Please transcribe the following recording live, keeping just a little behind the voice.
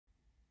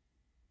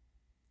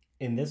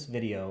In this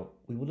video,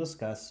 we will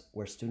discuss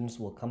where students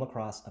will come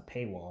across a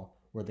paywall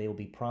where they will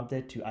be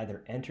prompted to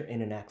either enter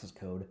in an access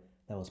code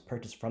that was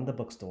purchased from the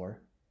bookstore,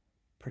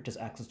 purchase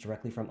access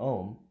directly from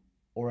OHM,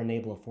 or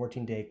enable a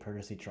 14-day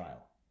courtesy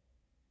trial.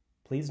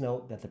 Please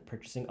note that the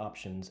purchasing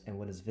options and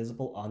what is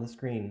visible on the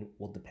screen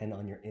will depend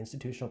on your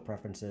institutional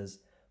preferences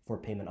for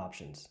payment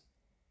options.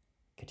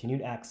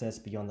 Continued access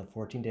beyond the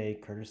 14-day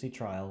courtesy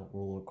trial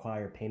will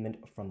require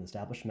payment from the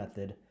established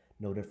method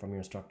noted from your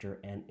instructor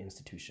and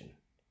institution.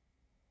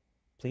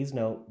 Please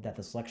note that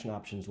the selection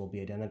options will be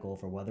identical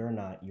for whether or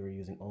not you are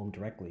using OHM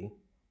directly,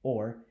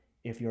 or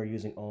if you are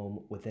using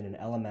OHM within an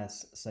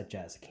LMS such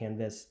as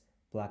Canvas,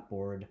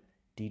 Blackboard,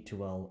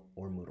 D2L,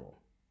 or Moodle.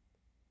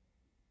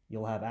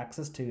 You'll have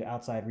access to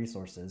outside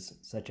resources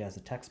such as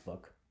a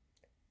textbook,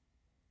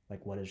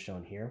 like what is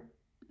shown here,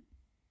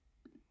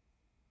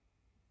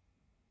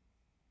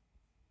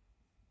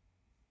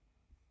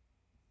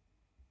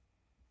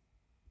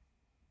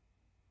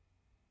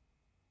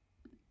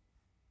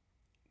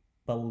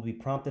 but will be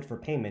prompted for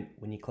payment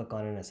when you click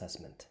on an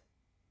assessment.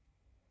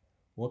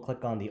 We'll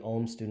click on the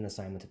OHM student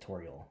assignment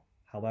tutorial.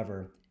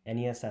 However,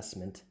 any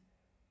assessment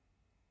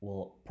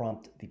will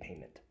prompt the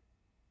payment.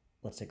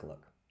 Let's take a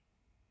look.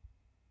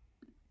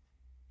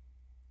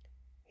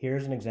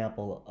 Here's an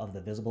example of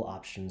the visible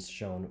options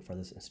shown for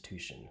this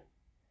institution.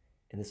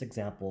 In this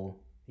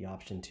example, the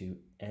option to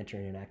enter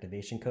in an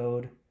activation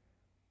code,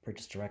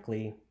 purchase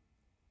directly,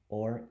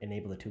 or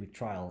enable a 2-week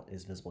trial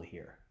is visible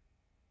here.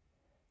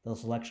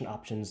 Those selection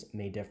options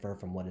may differ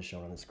from what is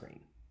shown on the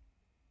screen.